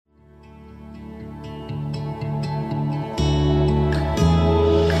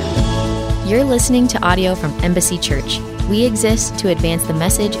You're listening to audio from Embassy Church. We exist to advance the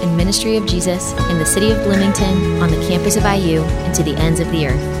message and ministry of Jesus in the city of Bloomington, on the campus of IU, and to the ends of the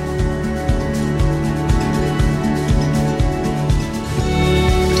earth.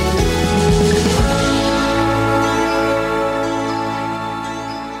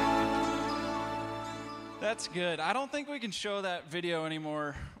 That's good. I don't think we can show that video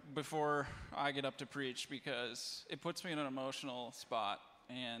anymore before I get up to preach because it puts me in an emotional spot.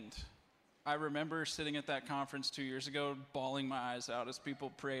 And I remember sitting at that conference 2 years ago, bawling my eyes out as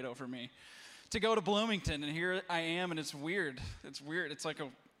people prayed over me to go to Bloomington. And here I am, and it's weird. It's weird. It's like a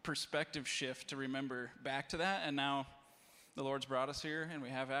perspective shift to remember back to that. And now the Lord's brought us here, and we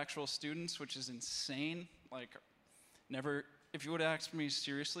have actual students, which is insane. Like, never, if you would have asked me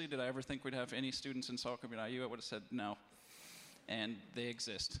seriously, did I ever think we'd have any students in Salt Cove IU, I would have said no. And they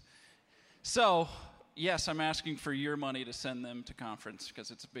exist. So, yes, I'm asking for your money to send them to conference because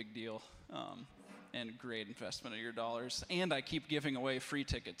it's a big deal and great investment of your dollars. And I keep giving away free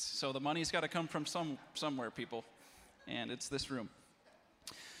tickets. So the money's got to come from somewhere, people. And it's this room.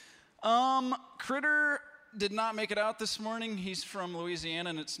 Critter did not make it out this morning. He's from Louisiana,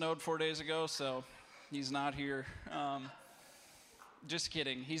 and it snowed 4 days ago, so he's not here. Just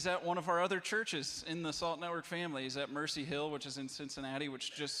kidding. He's at one of our other churches in the Salt Network family. He's at Mercy Hill, which is in Cincinnati,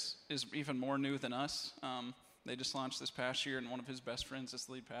 which just is even more new than us. They just launched this past year, and one of his best friends is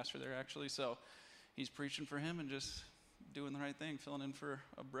the lead pastor there, actually. So he's preaching for him and just doing the right thing, filling in for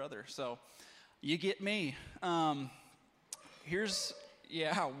a brother. So you get me. Wow,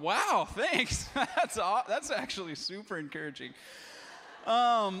 thanks. That's actually super encouraging.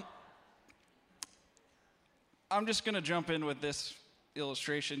 I'm just going to jump in with this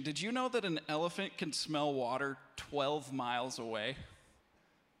illustration. Did you know that an elephant can smell water 12 miles away?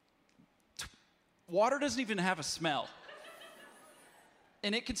 Water doesn't even have a smell.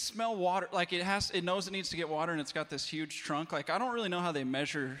 And it can smell water. Like it knows it needs to get water, and it's got this huge trunk. Like, I don't really know how they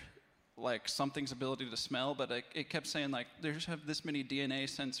measure like something's ability to smell, but it kept saying like there's have this many DNA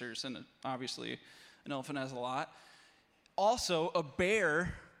sensors, and obviously an elephant has a lot. Also, a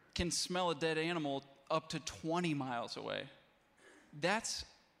bear can smell a dead animal up to 20 miles away. That's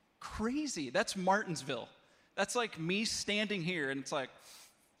crazy. That's Martinsville. That's like me standing here, and it's like,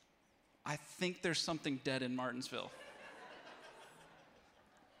 I think there's something dead in Martinsville.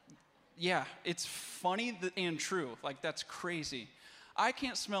 Yeah, it's funny and true. Like, that's crazy. I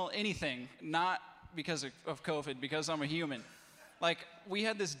can't smell anything, not because of COVID, because I'm a human. Like, we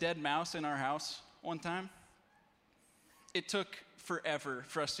had this dead mouse in our house one time. It took forever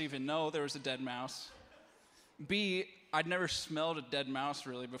for us to even know there was a dead mouse. B, I'd never smelled a dead mouse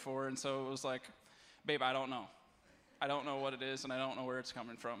really before, and so it was like, babe, I don't know. I don't know what it is, and I don't know where it's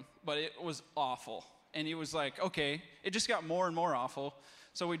coming from. But it was awful. And he was like, okay. It just got more and more awful.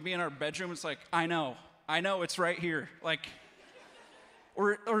 So we'd be in our bedroom. It's like, I know, it's right here. Like,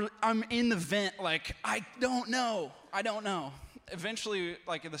 or I'm in the vent. Like, I don't know. Eventually,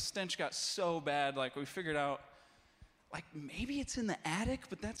 like, the stench got so bad, like, we figured out, like, maybe it's in the attic,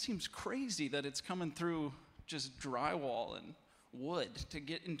 but that seems crazy that it's coming through just drywall and wood to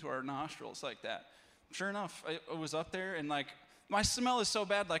get into our nostrils like that. Sure enough, it was up there, and like my smell is so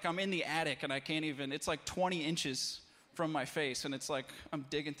bad, like I'm in the attic and I can't even, it's like 20 inches from my face, and it's like I'm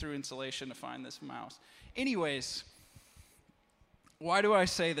digging through insulation to find this mouse. Anyways, why do I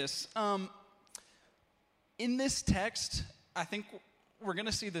say this? In this text, I think we're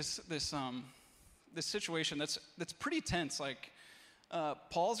gonna see this situation that's pretty tense. Like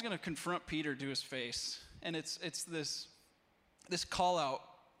Paul's gonna confront Peter to his face. And it's this call out,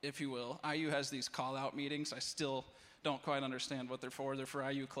 if you will. IU has these call out meetings. I still don't quite understand what they're for. They're for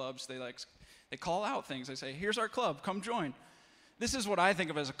IU clubs. They call out things. They say, here's our club, come join. This is what I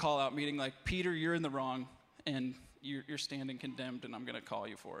think of as a call out meeting. Like, Peter, you're in the wrong, and you're standing condemned, and I'm going to call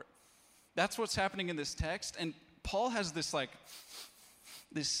you for it. That's what's happening in this text. And Paul has this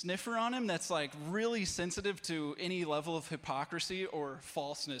sniffer on him that's like really sensitive to any level of hypocrisy or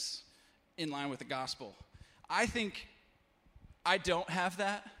falseness in line with the gospel. I think I don't have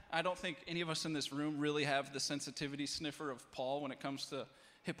that. I don't think any of us in this room really have the sensitivity sniffer of Paul when it comes to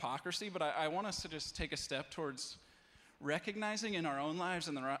hypocrisy, but I want us to just take a step towards recognizing in our own lives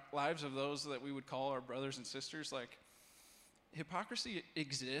and the lives of those that we would call our brothers and sisters, like, hypocrisy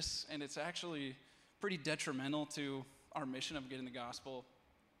exists, and it's actually pretty detrimental to our mission of getting the gospel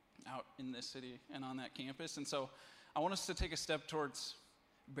out in this city and on that campus. And so I want us to take a step towards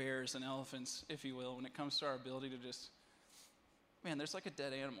bears and elephants, if you will, when it comes to our ability to just, man, there's like a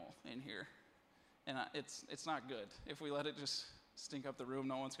dead animal in here, and it's not good. If we let it just stink up the room,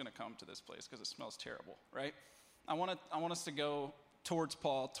 no one's going to come to this place because it smells terrible, right? I want us to go towards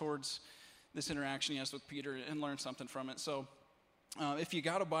Paul, towards this interaction he has with Peter and learn something from it. So if you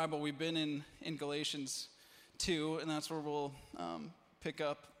got a Bible, we've been in Galatians 2, and that's where we'll pick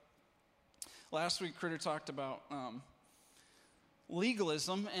up. Last week, Critter talked about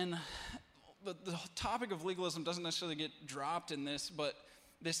legalism, and the topic of legalism doesn't necessarily get dropped in this, but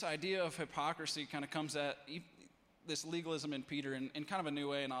this idea of hypocrisy kind of comes at this legalism in Peter in kind of a new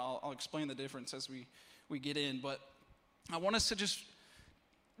way, and I'll explain the difference as we get in. But I want us to just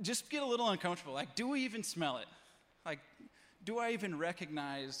get a little uncomfortable. Like, do we even smell it? Like, do I even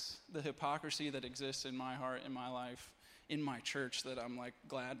recognize the hypocrisy that exists in my heart, in my life, in my church that I'm like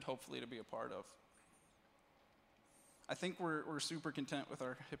glad, hopefully, to be a part of? I think we're super content with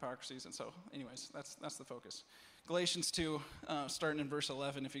our hypocrisies, and so, anyways, that's the focus. Galatians 2, starting in verse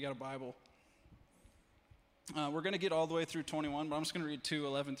 11, if you got a Bible. We're going to get all the way through 21, but I'm just going to read 2,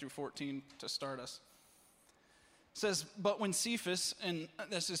 11 through 14 to start us. It says, but when Cephas, and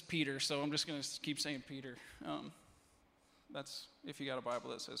this is Peter, so I'm just going to keep saying Peter. That's, if you got a Bible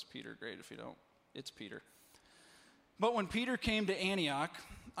that says Peter, great. If you don't, it's Peter. But when Peter came to Antioch,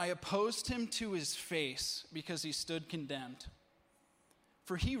 I opposed him to his face because he stood condemned.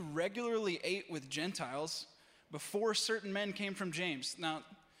 For he regularly ate with Gentiles before certain men came from James. Now,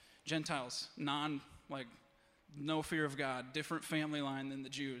 Gentiles, no fear of God, different family line than the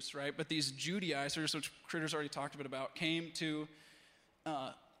Jews, right? But these Judaizers, which Critter's already talked a bit about, came to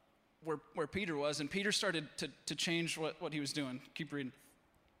where Peter was, and Peter started to change what he was doing. Keep reading.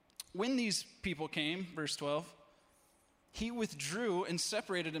 When these people came, verse 12, he withdrew and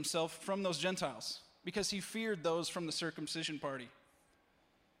separated himself from those Gentiles because he feared those from the circumcision party.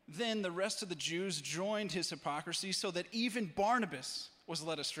 Then the rest of the Jews joined his hypocrisy so that even Barnabas was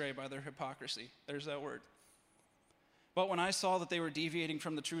led astray by their hypocrisy. There's that word. But when I saw that they were deviating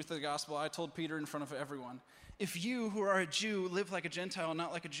from the truth of the gospel, I told Peter in front of everyone, if you who are a Jew live like a Gentile,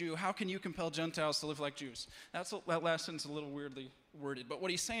 not like a Jew, how can you compel Gentiles to live like Jews? That last sentence is a little weirdly worded. But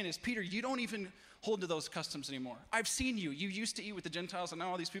what he's saying is, Peter, you don't even hold to those customs anymore. I've seen you. You used to eat with the Gentiles, and now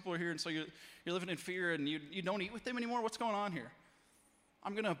all these people are here, and so you're living in fear, and you don't eat with them anymore? What's going on here?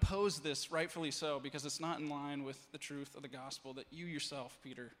 I'm going to oppose this, rightfully so, because it's not in line with the truth of the gospel that you yourself,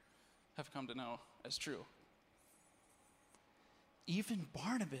 Peter, have come to know as true. Even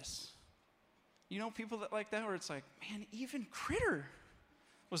Barnabas. You know people that like that, where it's like, man, even Critter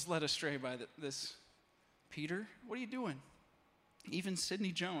was led astray by this. Peter, what are you doing? Even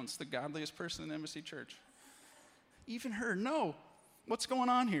Sidney Jones, the godliest person in Embassy Church. Even her, no. What's going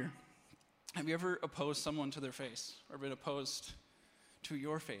on here? Have you ever opposed someone to their face or been opposed to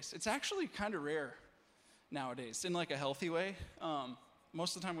your face? It's actually kind of rare nowadays in like a healthy way.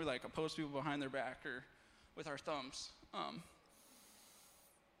 Most of the time we like oppose people behind their back or with our thumbs.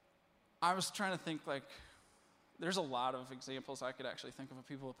 I was trying to think, like, there's a lot of examples I could actually think of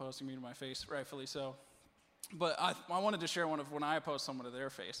people opposing me to my face, rightfully so. But I wanted to share one of when I opposed someone to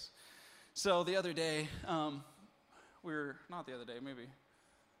their face. So the other day, maybe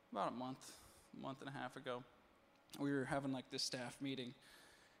about a month and a half ago, we were having like this staff meeting.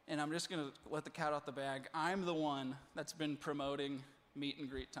 And I'm just going to let the cat out the bag. I'm the one that's been promoting meet and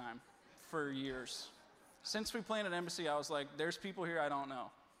greet time for years. Since we planted Embassy, I was like, there's people here I don't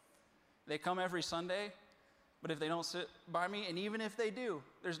know. They come every Sunday, but if they don't sit by me, and even if they do,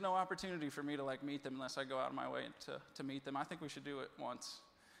 there's no opportunity for me to like meet them unless I go out of my way to meet them. I think we should do it once.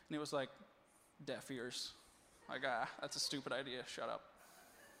 And it was like, deaf ears. Like, that's a stupid idea, shut up.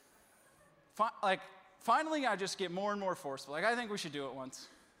 Finally, I just get more and more forceful. Like, I think we should do it once.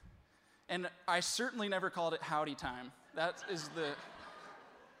 And I certainly never called it howdy time. That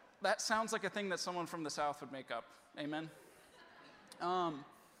sounds like a thing that someone from the South would make up. Amen?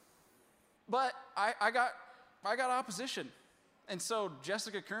 But I got opposition. And so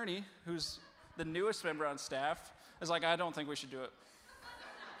Jessica Kearney, who's the newest member on staff, is like, I don't think we should do it.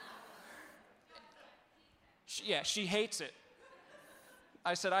 She hates it.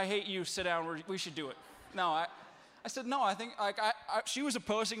 I said, I hate you, sit down, we should do it. No, I said, no, I think, she was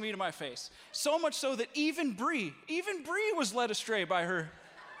opposing me to my face. So much so that even Bree was led astray by her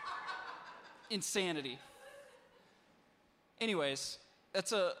insanity. Anyways,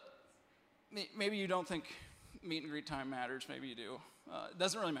 maybe you don't think meet and greet time matters, maybe you do. It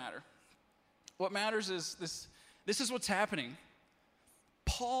doesn't really matter. What matters is this is what's happening.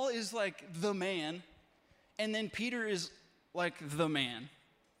 Paul is like the man, and then Peter is like the man.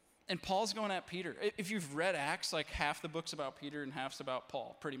 And Paul's going at Peter. If you've read Acts, like half the book's about Peter and half's about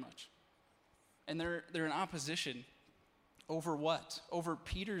Paul, pretty much. And they're in opposition over what? Over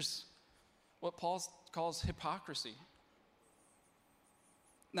Peter's, what Paul calls hypocrisy.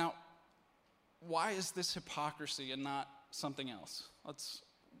 Now, why is this hypocrisy and not something else?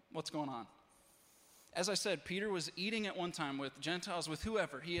 What's going on? As I said, Peter was eating at one time with Gentiles, with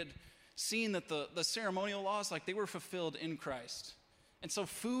whoever. He had seen that the ceremonial laws, like they were fulfilled in Christ. And so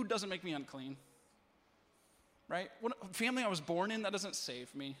food doesn't make me unclean, right? What family I was born in, that doesn't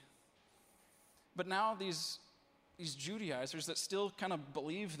save me. But now these Judaizers that still kind of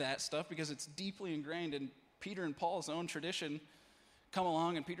believe that stuff because it's deeply ingrained in Peter and Paul's own tradition come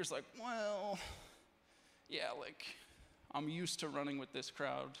along, and Peter's like, well, yeah, like I'm used to running with this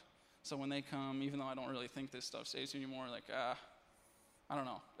crowd. So when they come, even though I don't really think this stuff saves me anymore, like, I don't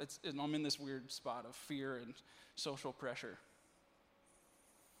know. I'm in this weird spot of fear and social pressure.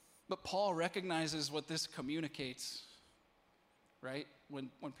 But Paul recognizes what this communicates, right, when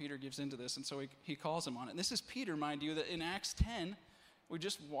Peter gives into this, and so he calls him on it. And this is Peter, mind you, that in Acts 10, we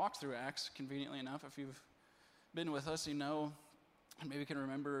just walked through Acts, conveniently enough. If you've been with us, you know, and maybe can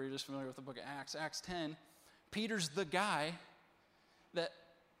remember, or you're just familiar with the book of Acts. Acts 10, Peter's the guy that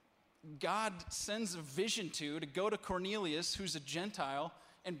God sends a vision to go to Cornelius, who's a Gentile,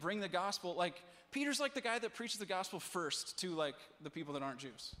 and bring the gospel. Like, Peter's like the guy that preaches the gospel first to, like, the people that aren't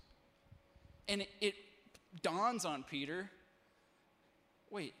Jews. And it dawns on Peter,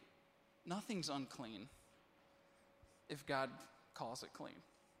 wait, nothing's unclean if God calls it clean.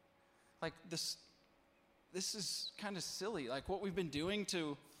 Like, this is kind of silly. Like, what we've been doing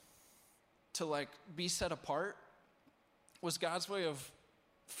to like be set apart was God's way of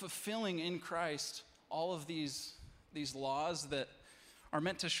fulfilling in Christ all of these laws that are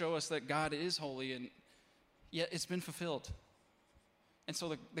meant to show us that God is holy, and yet it's been fulfilled. And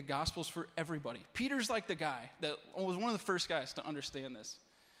so the gospel's for everybody. Peter's like the guy that was one of the first guys to understand this,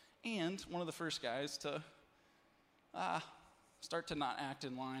 and one of the first guys to start to not act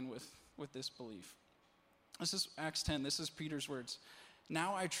in line with this belief. This is Acts 10. This is Peter's words.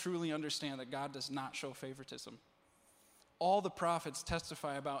 Now I truly understand that God does not show favoritism. All the prophets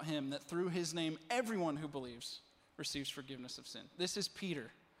testify about him, that through his name, everyone who believes receives forgiveness of sin. This is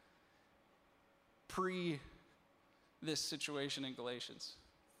Peter, pre this situation in Galatians.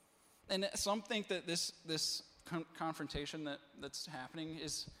 And some think that this confrontation that's happening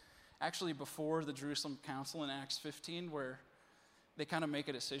is actually before the Jerusalem Council in Acts 15, where they kind of make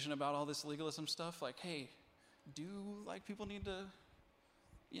a decision about all this legalism stuff. Like, hey, do like people need to,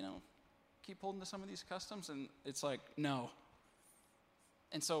 keep holding to some of these customs? And it's like, no.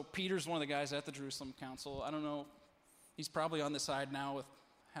 And so Peter's one of the guys at the Jerusalem Council. I don't know, he's probably on the side now with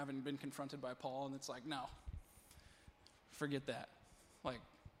having been confronted by Paul, and it's like, no, forget that. Like,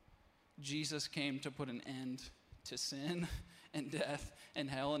 Jesus came to put an end to sin and death and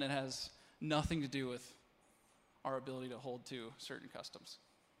hell, and it has nothing to do with our ability to hold to certain customs.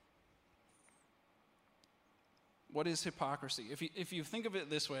 What is hypocrisy? If you think of it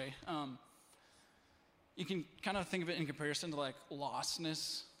this way, you can kind of think of it in comparison to like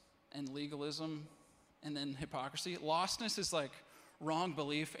lostness and legalism, and then hypocrisy. Lostness is like wrong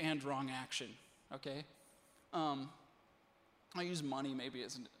belief and wrong action, okay? I'll use money maybe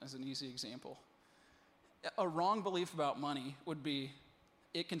as an easy example. A wrong belief about money would be,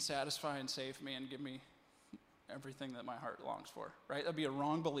 it can satisfy and save me and give me everything that my heart longs for, right? That'd be a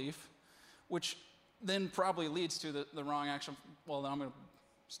wrong belief, which then probably leads to the wrong action. Well, then I'm going to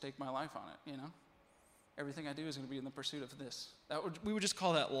stake my life on it, Everything I do is going to be in the pursuit of this. We would just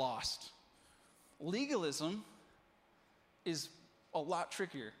call that lost. Legalism is a lot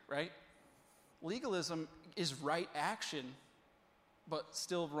trickier, right? Legalism is right action, but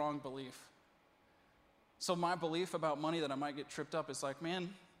still wrong belief. So my belief about money that I might get tripped up is like, man,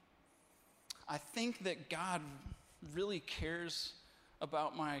 I think that God really cares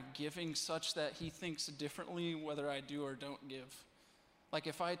about my giving such that he thinks differently whether I do or don't give. Like,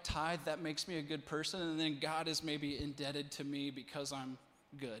 if I tithe, that makes me a good person, and then God is maybe indebted to me because I'm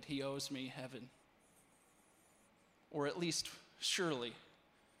good. He owes me heaven. Or at least, surely.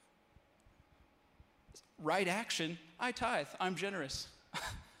 Right action, I tithe, I'm generous.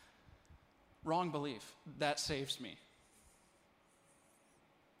 Wrong belief, that saves me.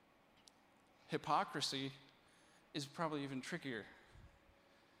 Hypocrisy is probably even trickier.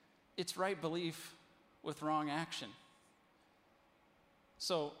 It's right belief with wrong action.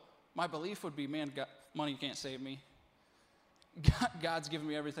 So my belief would be, man, God, money can't save me. God's given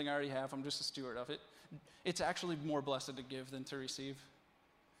me everything I already have. I'm just a steward of it. It's actually more blessed to give than to receive.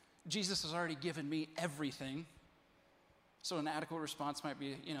 Jesus has already given me everything. So an adequate response might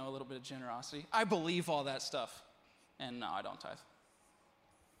be, a little bit of generosity. I believe all that stuff. And no, I don't tithe.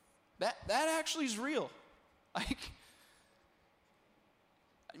 That actually is real.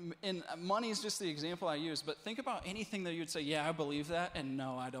 And money is just the example I use, but think about anything that you'd say, yeah, I believe that, and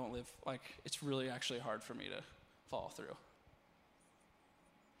no, I don't live. Like, it's really actually hard for me to follow through.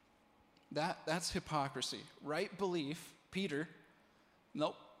 That's hypocrisy. Right belief, Peter,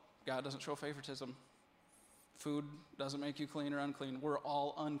 nope, God doesn't show favoritism. Food doesn't make you clean or unclean. We're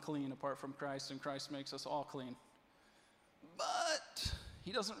all unclean apart from Christ, and Christ makes us all clean. But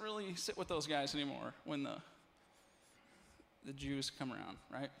he doesn't really sit with those guys anymore when the Jews come around,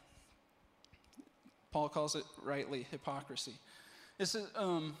 right? Paul calls it rightly hypocrisy. This is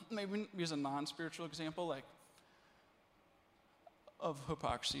maybe use a non-spiritual example, like of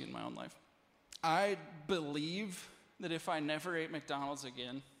hypocrisy in my own life. I believe that if I never ate McDonald's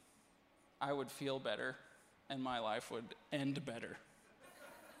again, I would feel better and my life would end better.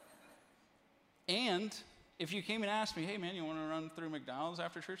 And if you came and asked me, hey man, you want to run through McDonald's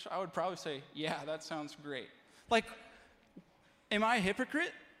after church? I would probably say, yeah, that sounds great. Like, am I a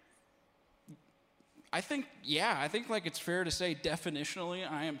hypocrite? I think like it's fair to say definitionally,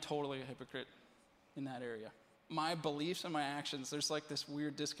 I am totally a hypocrite in that area. My beliefs and my actions, there's like this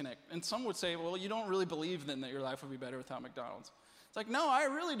weird disconnect. And some would say, well, you don't really believe then that your life would be better without McDonald's. It's like, no, I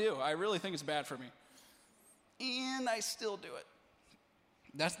really do. I really think it's bad for me. And I still do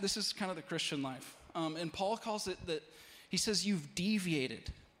it. This is kind of the Christian life. And Paul calls it that, he says, you've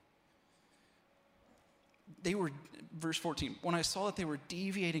deviated. They were, verse 14, when I saw that they were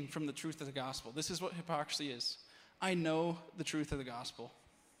deviating from the truth of the gospel. This is what hypocrisy is. I know the truth of the gospel,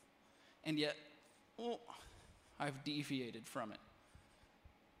 and yet, I've deviated from it.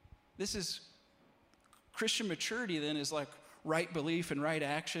 This is, Christian maturity then is like right belief and right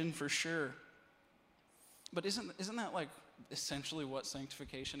action for sure. But isn't that like essentially what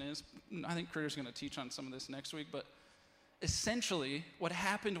sanctification is? I think Critter's going to teach on some of this next week, but essentially what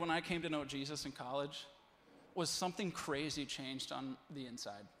happened when I came to know Jesus in college was something crazy changed on the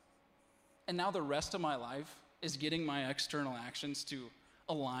inside. And now the rest of my life is getting my external actions to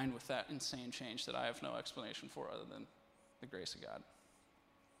align with that insane change that I have no explanation for other than the grace of God.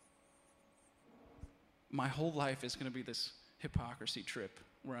 My whole life is going to be this hypocrisy trip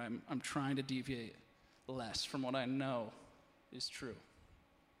where I'm trying to deviate less from what I know is true.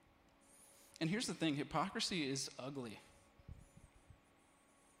 And here's the thing, hypocrisy is ugly.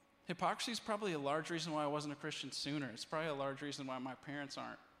 Hypocrisy is probably a large reason why I wasn't a Christian sooner. It's probably a large reason why my parents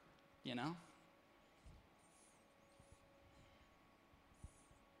aren't, you know?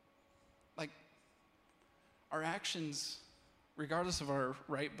 Like, our actions, regardless of our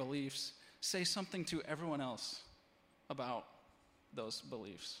right beliefs, say something to everyone else about those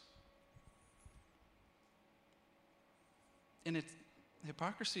beliefs. And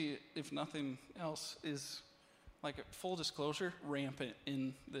hypocrisy, if nothing else, is, like, full disclosure, rampant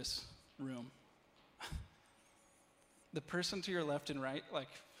in this room. The person to your left and right, like,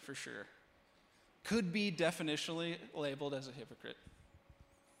 for sure, could be definitionally labeled as a hypocrite.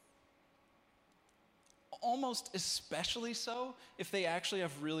 Almost especially so if they actually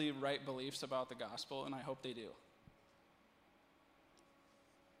have really right beliefs about the gospel, and I hope they do.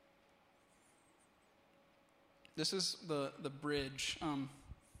 This is the bridge.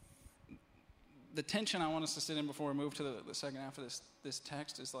 The tension I want us to sit in before we move to the second half of this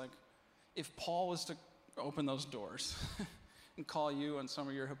text is like, if Paul was to open those doors and call you on some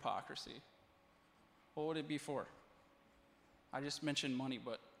of your hypocrisy, what would it be for? I just mentioned money,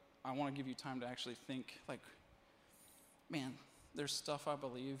 but I want to give you time to actually think, like, man, there's stuff I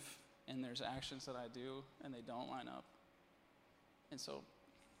believe and there's actions that I do and they don't line up. And so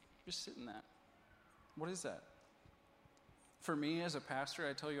just sit in that. What is that? For me as a pastor,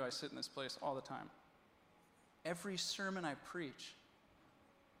 I tell you, I sit in this place all the time. Every sermon I preach,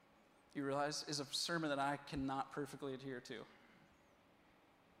 you realize, is a sermon that I cannot perfectly adhere to.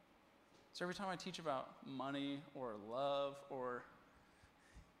 So every time I teach about money or love or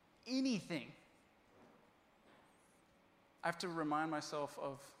anything, I have to remind myself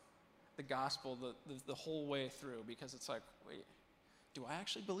of the gospel the whole way through, because it's like, wait, do I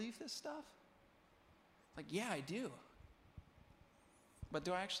actually believe this stuff? Like, yeah, I do. But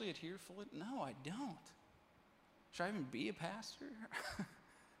do I actually adhere fully? No, I don't. Should I even be a pastor?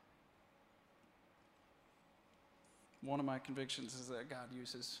 One of my convictions is that God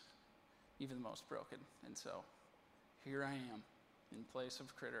uses even the most broken. And so here I am in place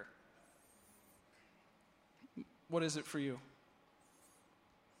of Critter. What is it for you?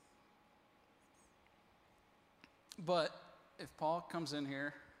 But if Paul comes in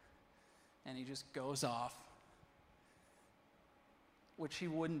here and he just goes off, which he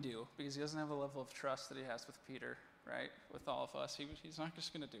wouldn't do because he doesn't have the level of trust that he has with Peter, right? With all of us. He's not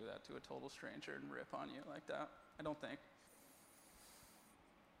just going to do that to a total stranger and rip on you like that, I don't think.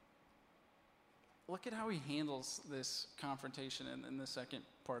 Look at how he handles this confrontation in the second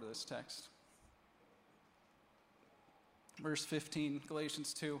part of this text. Verse 15,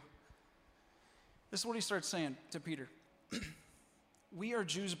 Galatians 2. This is what he starts saying to Peter. We are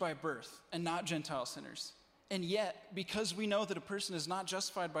Jews by birth and not Gentile sinners. And yet, because we know that a person is not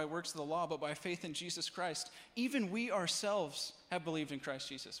justified by works of the law, but by faith in Jesus Christ, even we ourselves have believed in Christ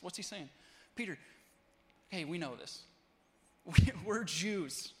Jesus. What's he saying? Peter, hey, we know this. We're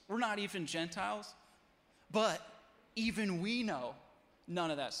Jews. We're not even Gentiles. But even we know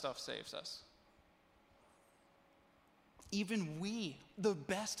none of that stuff saves us. Even we, the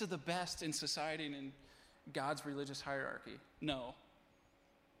best of the best in society and in God's religious hierarchy, know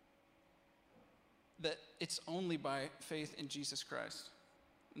that it's only by faith in Jesus Christ.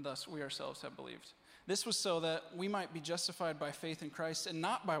 And thus, we ourselves have believed. This was so that we might be justified by faith in Christ and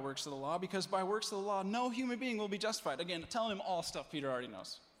not by works of the law, because by works of the law, no human being will be justified. Again, telling him all stuff Peter already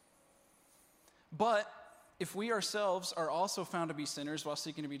knows. But if we ourselves are also found to be sinners while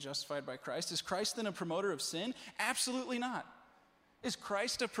seeking to be justified by Christ, is Christ then a promoter of sin? Absolutely not. Is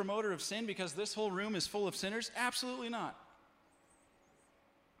Christ a promoter of sin because this whole room is full of sinners? Absolutely not.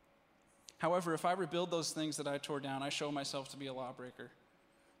 However, if I rebuild those things that I tore down, I show myself to be a lawbreaker.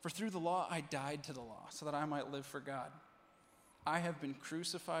 For through the law I died to the law, so that I might live for God. I have been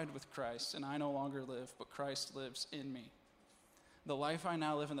crucified with Christ, and I no longer live, but Christ lives in me. The life I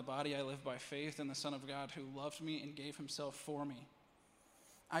now live in the body, I live by faith in the Son of God, who loved me and gave himself for me.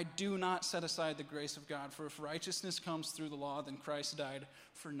 I do not set aside the grace of God, for if righteousness comes through the law, then Christ died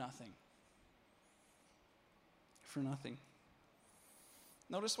for nothing. For nothing.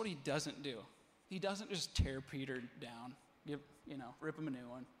 Notice what he doesn't do. He doesn't just tear Peter down, rip him a new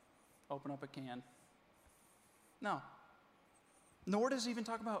one, open up a can. No. Nor does he even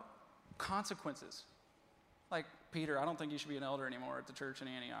talk about consequences. Like, Peter, I don't think you should be an elder anymore at the church in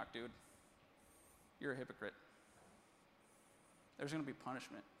Antioch, dude. You're a hypocrite. There's going to be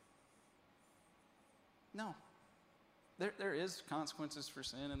punishment. No. There is consequences for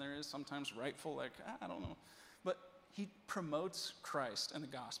sin, and there is sometimes rightful, I don't know. But he promotes Christ and the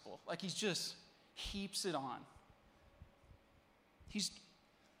gospel. Like, he just heaps it on.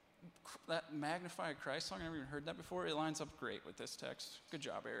 That Magnified Christ song, I never even heard that before. It lines up great with this text. Good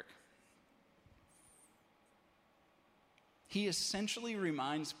job, Eric. He essentially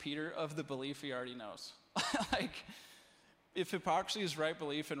reminds Peter of the belief he already knows. Like, if hypocrisy is right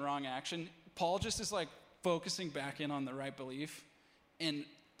belief and wrong action, Paul just is focusing back in on the right belief and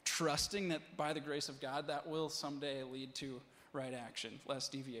trusting that by the grace of God, that will someday lead to right action, less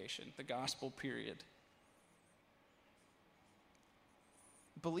deviation, the gospel, period.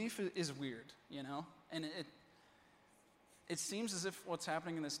 Belief is weird, and it seems as if what's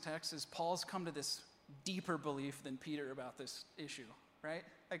happening in this text is Paul's come to this deeper belief than Peter about this issue, right?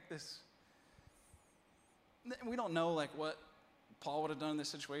 We don't know what Paul would have done in this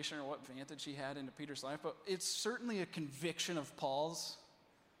situation or what vantage he had into Peter's life, but it's certainly a conviction of Paul's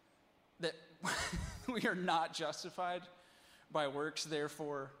that we are not justified by works,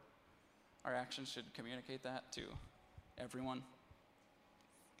 therefore our actions should communicate that to everyone.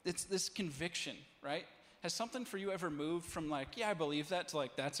 It's this conviction, right? Has something for you ever moved from I believe that, to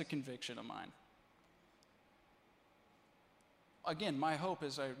that's a conviction of mine? Again, my hope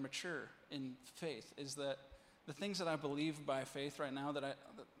as I mature in faith is that the things that I believe by faith right now that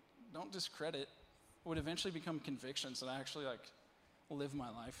don't discredit would eventually become convictions that I actually live my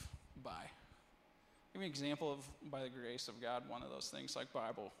life by. Give me an example of, by the grace of God, one of those things, like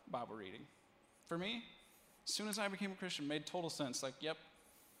Bible reading. For me, as soon as I became a Christian, it made total sense. Yep,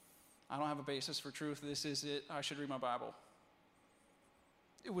 I don't have a basis for truth. This is it. I should read my Bible.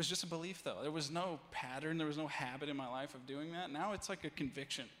 It was just a belief, though. There was no pattern. There was no habit in my life of doing that. Now it's like a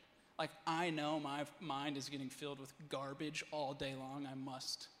conviction. I know my mind is getting filled with garbage all day long. I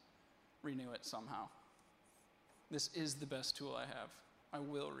must renew it somehow. This is the best tool I have. I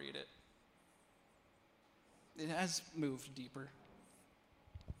will read it. It has moved deeper.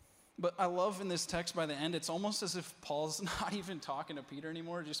 But I love in this text by the end, it's almost as if Paul's not even talking to Peter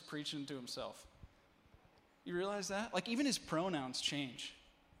anymore, just preaching to himself. You realize that? Even his pronouns change.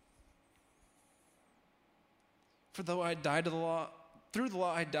 For though I died to the law, through the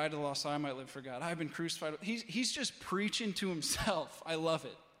law I died to the law so I might live for God. I've been crucified. He's just preaching to himself. I love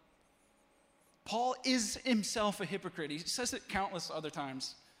it. Paul is himself a hypocrite. He says it countless other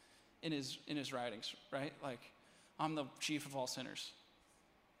times in his writings, right? I'm the chief of all sinners.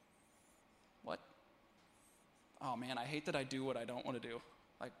 What? Oh man, I hate that I do what I don't want to do.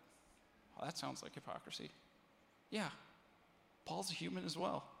 That sounds like hypocrisy. Yeah, Paul's a human as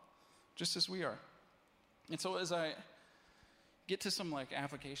well, just as we are. And so as I get to some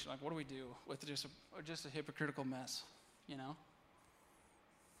application, what do we do with just a hypocritical mess,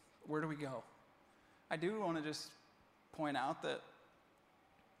 Where do we go? I do want to just point out that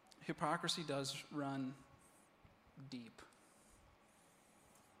hypocrisy does run deep.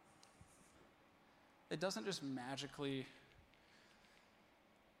 It doesn't just magically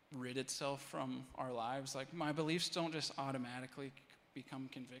rid itself from our lives. Like, my beliefs don't just automatically become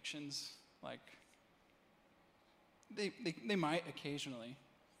convictions. Like, they might occasionally.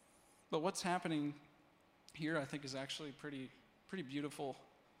 But what's happening here, I think, is actually pretty beautiful,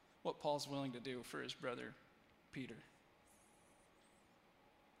 what Paul's willing to do for his brother Peter.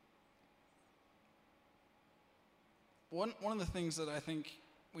 One of the things that I think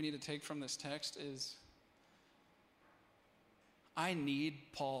we need to take from this text is I need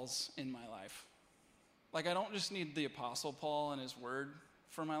Paul's in my life. Like, I don't just need the Apostle Paul and his word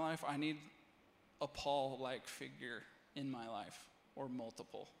for my life. I need a Paul-like figure in my life, or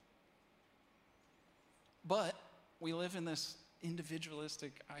multiple. But we live in this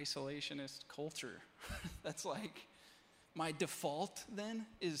individualistic, isolationist culture. That's like, my default then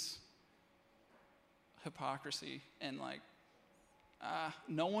is hypocrisy, and like,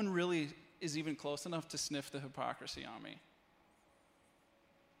 no one really is even close enough to sniff the hypocrisy on me.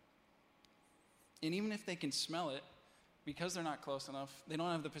 And even if they can smell it, because they're not close enough, they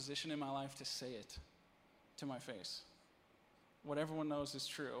don't have the position in my life to say it to my face. What everyone knows is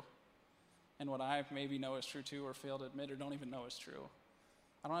true, and what I maybe know is true too, or fail to admit, or don't even know is true.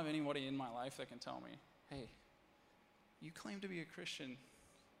 I don't have anybody in my life that can tell me, hey, you claim to be a Christian.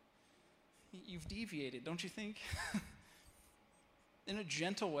 You've deviated, don't you think? In a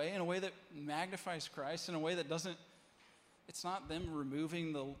gentle way, in a way that magnifies Christ, in a way that doesn't, it's not them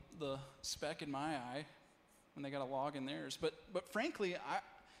removing the speck in my eye when they got a log in theirs. But frankly,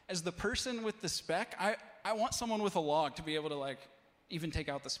 as the person with the speck, I want someone with a log to be able to like even take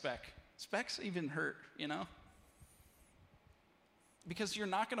out the speck. Specks even hurt, you know? Because you're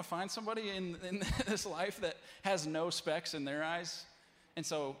not going to find somebody in this life that has no specks in their eyes. And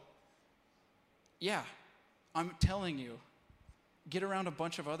so, yeah, I'm telling you, get around a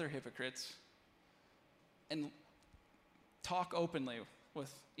bunch of other hypocrites and talk openly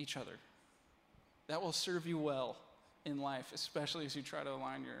with each other. That will serve you well in life, especially as you try to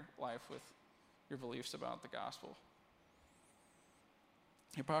align your life with your beliefs about the gospel.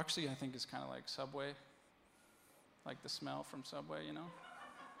 Hypocrisy, I think, is kind of like Subway, like the smell from Subway, you know?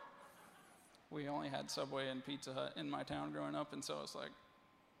 We only had Subway and Pizza Hut in my town growing up, and so it's like,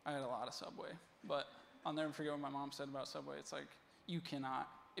 I had a lot of Subway. But I'll never forget what my mom said about Subway. It's like, you cannot,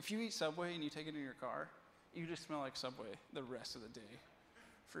 if you eat Subway and you take it in your car, you just smell like Subway the rest of the day,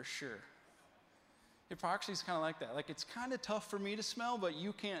 for sure. Hypocrisy is kind of like that. Like, it's kind of tough for me to smell, but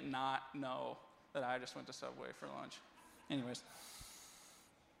you can't not know that I just went to Subway for lunch. Anyways.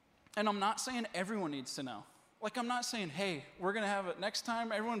 And I'm not saying everyone needs to know. Like, I'm not saying, hey, we're going to have it next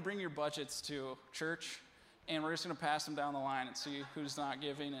time, everyone bring your budgets to church, and we're just going to pass them down the line and see who's not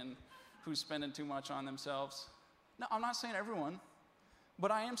giving and who's spending too much on themselves. No, I'm not saying everyone,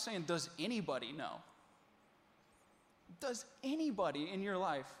 but I am saying, does anybody know? Does anybody in your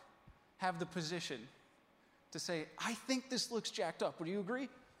life have the position to say, I think this looks jacked up? Would you agree?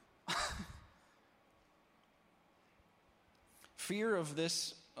 Fear of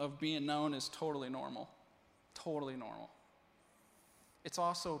this, of being known, is totally normal. Totally normal. It's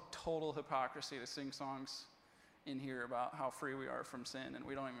also total hypocrisy to sing songs in here about how free we are from sin, and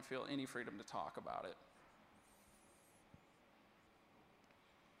we don't even feel any freedom to talk about it.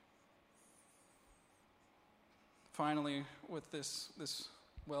 Finally, with this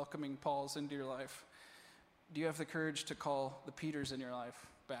welcoming Paul's into your life, do you have the courage to call the Peters in your life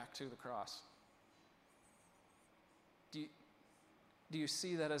back to the cross? Do you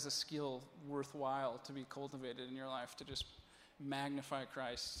see that as a skill worthwhile to be cultivated in your life, to just magnify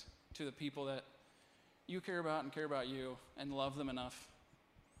Christ to the people that you care about and care about you, and love them enough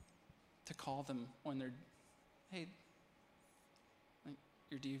to call them when they're, hey,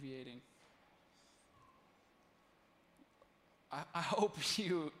 you're deviating? I hope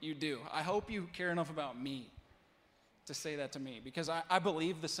you do. I hope you care enough about me to say that to me, because I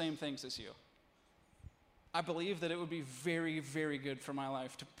believe the same things as you. I believe that it would be very, very good for my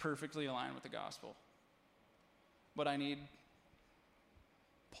life to perfectly align with the gospel. But I need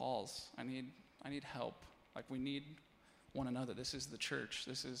Paul's. I need help. Like, we need one another. This is the church.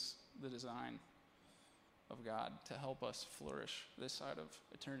 This is the design of God to help us flourish this side of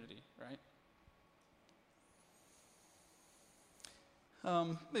eternity, right?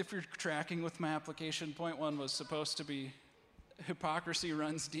 If you're tracking with my application, point 1 was supposed to be hypocrisy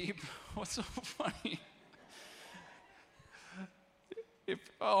runs deep. What's so funny?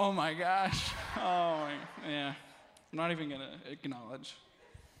 Oh my gosh. Yeah. I'm not even going to acknowledge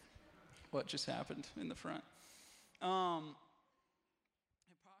what just happened in the front. Hypocrisy.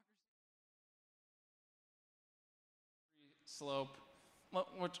 slope.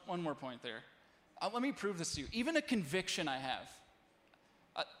 One more point there. Let me prove this to you. Even a conviction I have.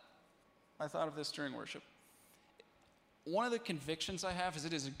 I thought of this during worship. One of the convictions I have is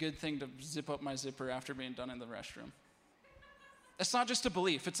it is a good thing to zip up my zipper after being done in the restroom. It's not just a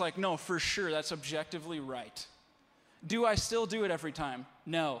belief. It's like, no, for sure, that's objectively right. Do I still do it every time?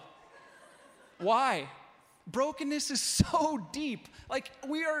 No. Why? Brokenness is so deep. Like,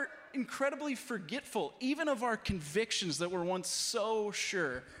 we are incredibly forgetful, even of our convictions that were once so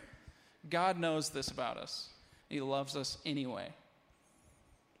sure. God knows this about us. He loves us anyway.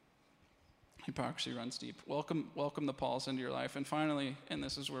 Hypocrisy runs deep. Welcome the Pauls into your life. And finally, and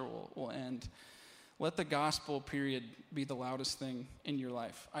this is where we'll end, let the gospel, period, be the loudest thing in your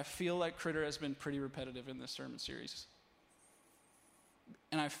life. I feel like Critter has been pretty repetitive in this sermon series.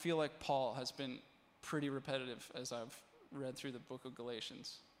 And I feel like Paul has been pretty repetitive as I've read through the book of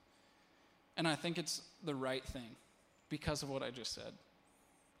Galatians. And I think it's the right thing because of what I just said.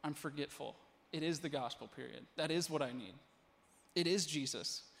 I'm forgetful. It is the gospel, period. That is what I need. It is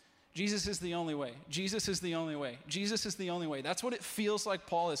Jesus. Jesus is the only way. Jesus is the only way. Jesus is the only way. That's what it feels like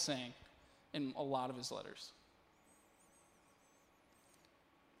Paul is saying in a lot of his letters.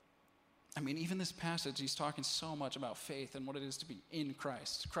 I mean, even this passage, he's talking so much about faith and what it is to be in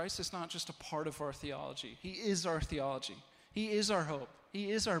Christ. Christ is not just a part of our theology. He is our theology. He is our hope. He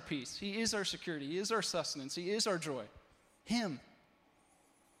is our peace. He is our security. He is our sustenance. He is our joy. Him.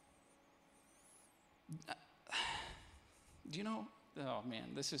 Do you know? Oh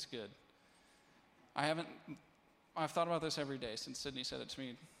man, this is good. I've thought about this every day since Sydney said it to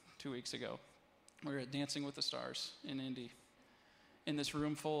me 2 weeks ago. We were at Dancing with the Stars in Indy. In this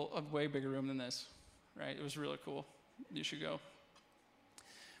room full of way bigger room than this, right? It was really cool. You should go.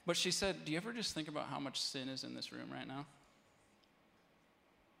 But she said, do you ever just think about how much sin is in this room right now?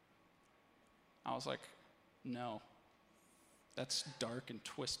 I was like, no. That's dark and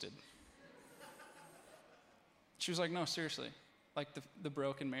twisted. She was like, no, seriously. Like the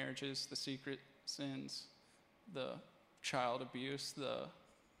broken marriages, the secret sins, the child abuse,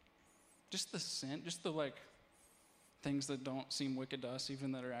 just the sin, just the like things that don't seem wicked to us,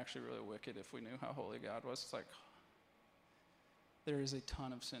 even that are actually really wicked if we knew how holy God was. It's like, there is a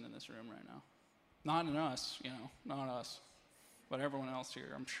ton of sin in this room right now. Not in us, not us, but everyone else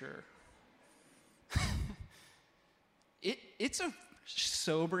here, I'm sure. It's a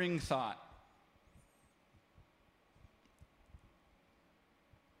sobering thought.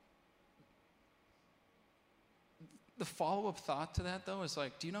 The follow-up thought to that, though, is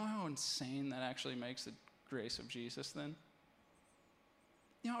like, do you know how insane that actually makes the grace of Jesus then?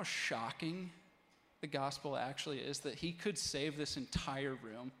 You know how shocking the gospel actually is that he could save this entire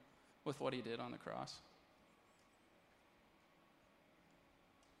room with what he did on the cross?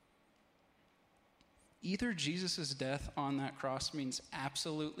 Either Jesus' death on that cross means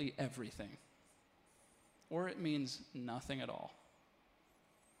absolutely everything, or it means nothing at all.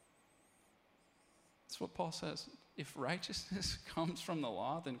 That's what Paul says. If righteousness comes from the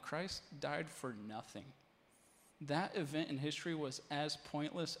law, then Christ died for nothing. That event in history was as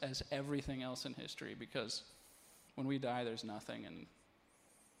pointless as everything else in history, because when we die, there's nothing, and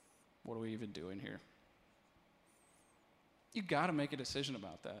what are we even doing here? You got to make a decision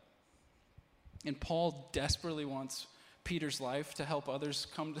about that. And Paul desperately wants Peter's life to help others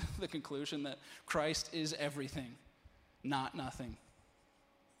come to the conclusion that Christ is everything, not nothing.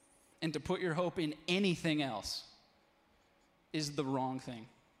 And to put your hope in anything else is the wrong thing.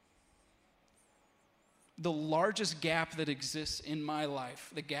 The largest gap that exists in my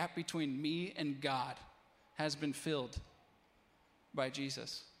life, the gap between me and God, has been filled by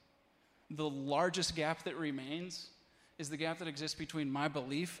Jesus. The largest gap that remains is the gap that exists between my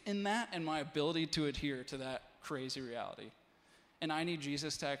belief in that and my ability to adhere to that crazy reality. And I need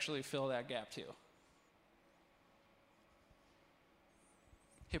Jesus to actually fill that gap too.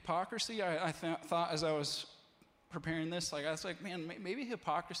 Hypocrisy, I thought as I was preparing this, I was like, man, maybe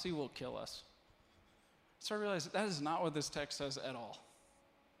hypocrisy will kill us. So I realized that is not what this text says at all.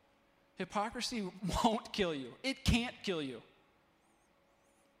 Hypocrisy won't kill you. It can't kill you.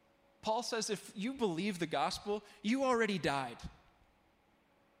 Paul says if you believe the gospel, you already died.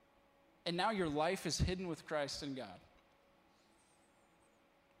 And now your life is hidden with Christ in God.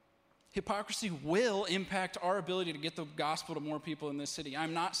 Hypocrisy will impact our ability to get the gospel to more people in this city.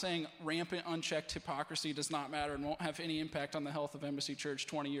 I'm not saying rampant, unchecked hypocrisy does not matter and won't have any impact on the health of Embassy Church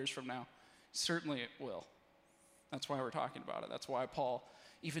 20 years from now. Certainly it will. That's why we're talking about it. That's why Paul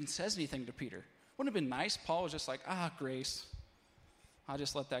even says anything to Peter. Wouldn't it have been nice? Paul was just like, grace. I'll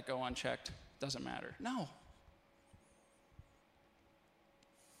just let that go unchecked. Doesn't matter. No.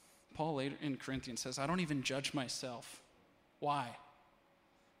 Paul later in Corinthians says, I don't even judge myself. Why?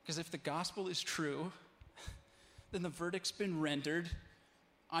 Because if the gospel is true, then the verdict's been rendered.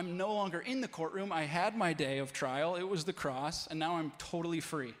 I'm no longer in the courtroom. I had my day of trial. It was the cross, and now I'm totally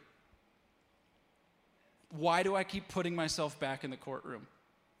free. Why do I keep putting myself back in the courtroom?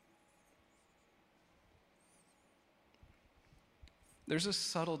 There's a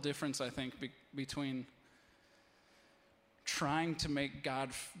subtle difference, I think, between trying to make God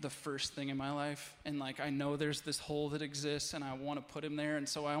the first thing in my life, and like I know there's this hole that exists and I want to put him there, and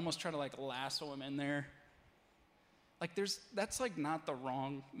so I almost try to like lasso him in there. Like that's like not the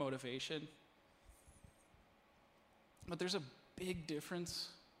wrong motivation. But there's a big difference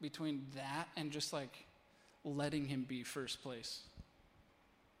between that and just like letting him be first place.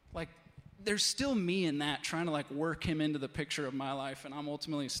 Like there's still me in that, trying to like work him into the picture of my life, and I'm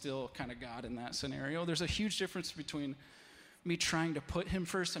ultimately still kind of God in that scenario. There's a huge difference between me trying to put him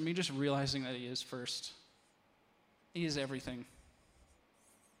first and me just realizing that he is first. He is everything.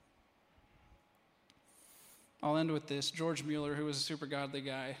 I'll end with this. George Mueller, who was a super godly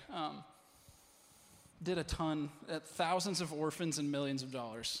guy, did a ton, thousands of orphans and millions of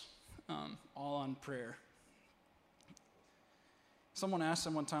dollars, all on prayer. Someone asked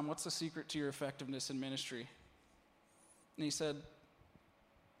him one time, what's the secret to your effectiveness in ministry? And he said,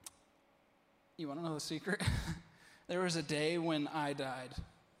 you want to know the secret? There was a day when I died,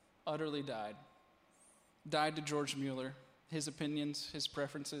 utterly died. Died to George Mueller, his opinions, his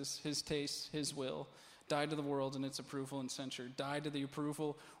preferences, his tastes, his will. Died to the world and its approval and censure. Died to the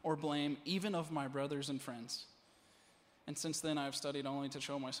approval or blame even of my brothers and friends. And since then I have studied only to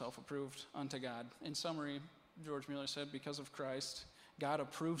show myself approved unto God. In summary, George Mueller said, because of Christ, God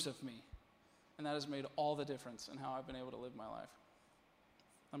approves of me. And that has made all the difference in how I've been able to live my life.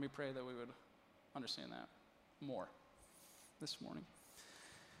 Let me pray that we would understand that more this morning.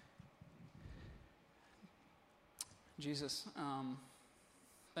 Jesus,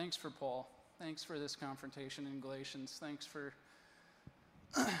 thanks for Paul. Thanks for this confrontation in Galatians. Thanks for,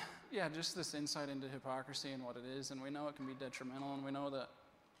 just this insight into hypocrisy and what it is. And we know it can be detrimental, and we know that,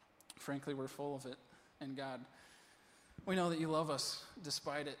 frankly, we're full of it. And God, we know that you love us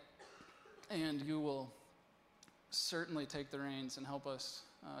despite it, and you will certainly take the reins and help us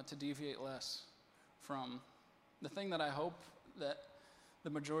to deviate less from the thing that I hope that the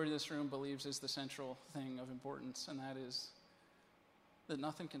majority of this room believes is the central thing of importance, and that is that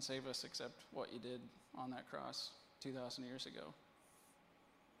nothing can save us except what you did on that cross 2,000 years ago.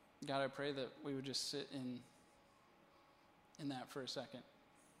 God, I pray that we would just sit in that for a second.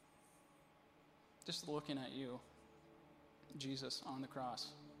 Just looking at you, Jesus, on the cross.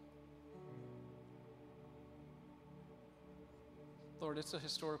 Lord, it's a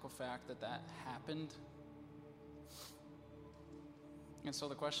historical fact that happened. And so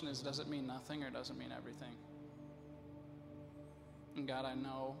the question is, does it mean nothing or does it mean everything? And God, I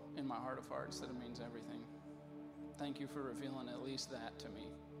know in my heart of hearts that it means everything. Thank you for revealing at least that to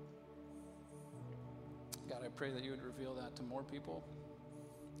me. God, I pray that you would reveal that to more people,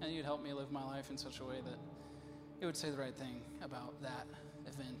 and you'd help me live my life in such a way that it would say the right thing about that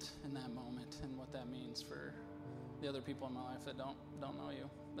event and that moment and what that means for the other people in my life that don't know you,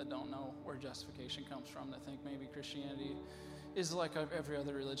 that don't know where justification comes from, that think maybe Christianity is like every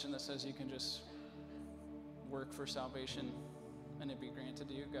other religion that says you can just work for salvation and it be granted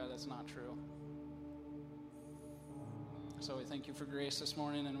to you. God, that's not true. So we thank you for grace this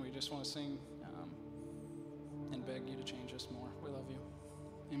morning, and we just want to sing and beg you to change us more. We love you.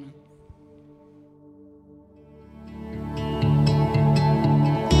 Amen.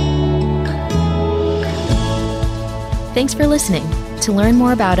 Thanks for listening. To learn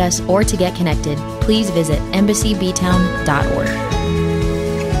more about us or to get connected, please visit embassyBtown.org.